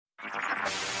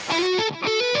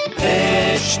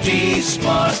HT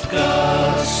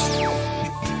Smartcast.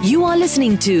 You are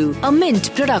listening to a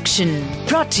Mint production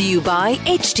brought to you by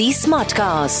HT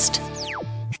Smartcast.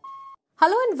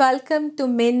 Hello and welcome to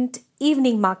Mint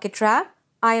Evening Market Wrap.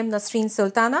 I am Nasreen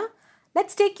Sultana.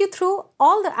 Let's take you through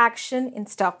all the action in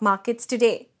stock markets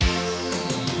today.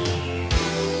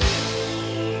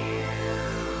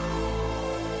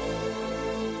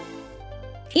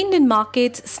 Indian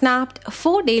markets snapped a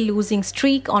 4-day losing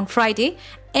streak on Friday,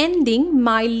 ending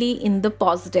mildly in the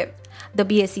positive. The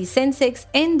BSE Sensex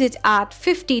ended at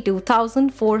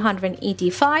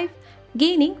 52,485,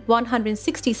 gaining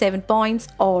 167 points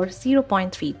or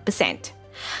 0.3%.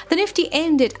 The Nifty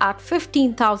ended at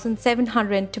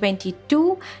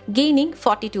 15,722, gaining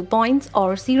 42 points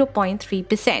or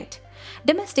 0.3%.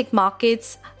 Domestic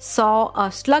markets saw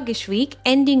a sluggish week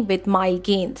ending with mild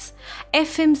gains.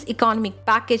 FM's economic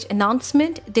package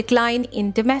announcement, decline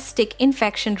in domestic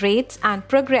infection rates and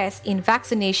progress in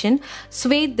vaccination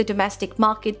swayed the domestic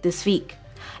market this week.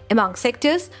 Among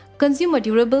sectors, consumer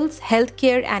durables,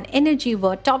 healthcare and energy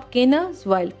were top gainers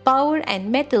while power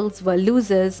and metals were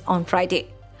losers on Friday.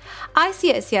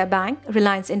 ICICI Bank,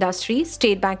 Reliance Industries,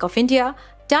 State Bank of India,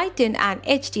 Titan and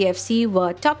HDFC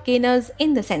were top gainers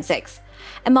in the Sensex.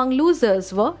 Among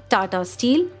losers were Tata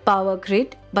Steel, Power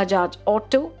Grid, Bajaj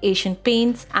Auto, Asian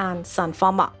Paints and Sun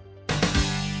Pharma.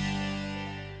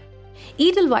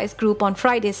 Edelweiss Group on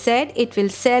Friday said it will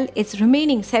sell its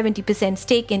remaining 70%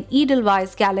 stake in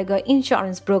Edelweiss Gallagher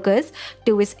Insurance Brokers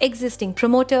to its existing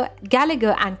promoter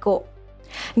Gallagher & Co.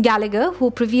 Gallagher, who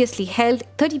previously held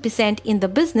 30% in the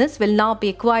business, will now be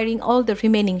acquiring all the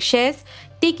remaining shares,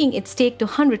 taking its stake to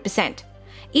 100%.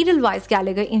 Edelweiss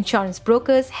Gallagher Insurance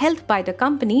Brokers held by the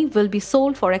company will be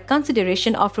sold for a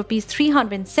consideration of Rs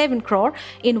 307 crore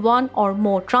in one or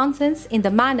more tranches in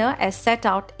the manner as set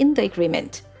out in the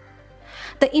agreement.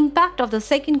 The impact of the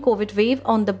second COVID wave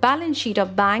on the balance sheet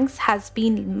of banks has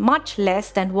been much less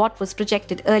than what was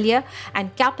projected earlier,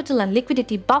 and capital and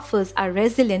liquidity buffers are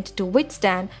resilient to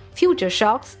withstand future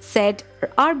shocks, said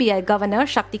RBI Governor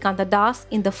Shaktikanta Das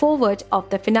in the foreword of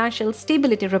the Financial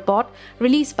Stability Report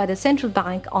released by the central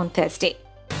bank on Thursday.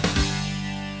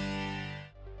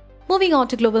 Moving on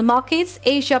to global markets,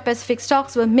 Asia-Pacific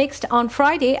stocks were mixed on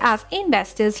Friday as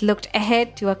investors looked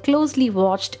ahead to a closely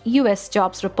watched US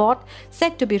jobs report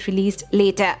set to be released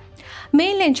later.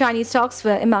 Mainland Chinese stocks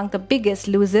were among the biggest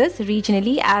losers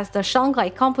regionally as the Shanghai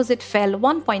Composite fell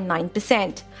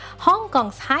 1.9%. Hong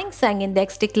Kong's Hang Seng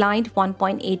Index declined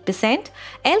 1.8%.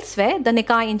 Elsewhere, the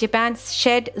Nikkei in Japan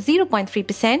shed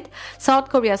 0.3%. South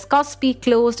Korea's Kospi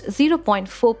closed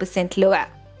 0.4% lower.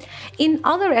 In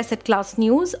other asset class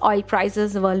news, oil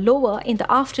prices were lower in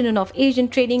the afternoon of Asian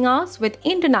trading hours, with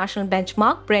international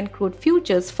benchmark Brent crude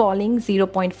futures falling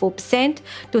 0.4%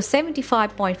 to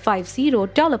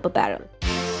 $75.50 per barrel.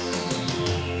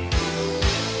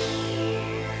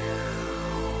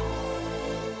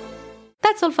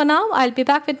 That's all for now. I'll be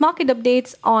back with market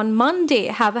updates on Monday.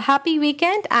 Have a happy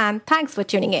weekend and thanks for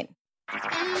tuning in.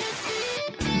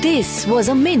 This was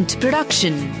a Mint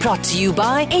production brought to you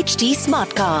by HT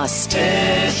Smartcast.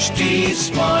 HT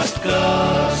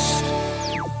Smartcast.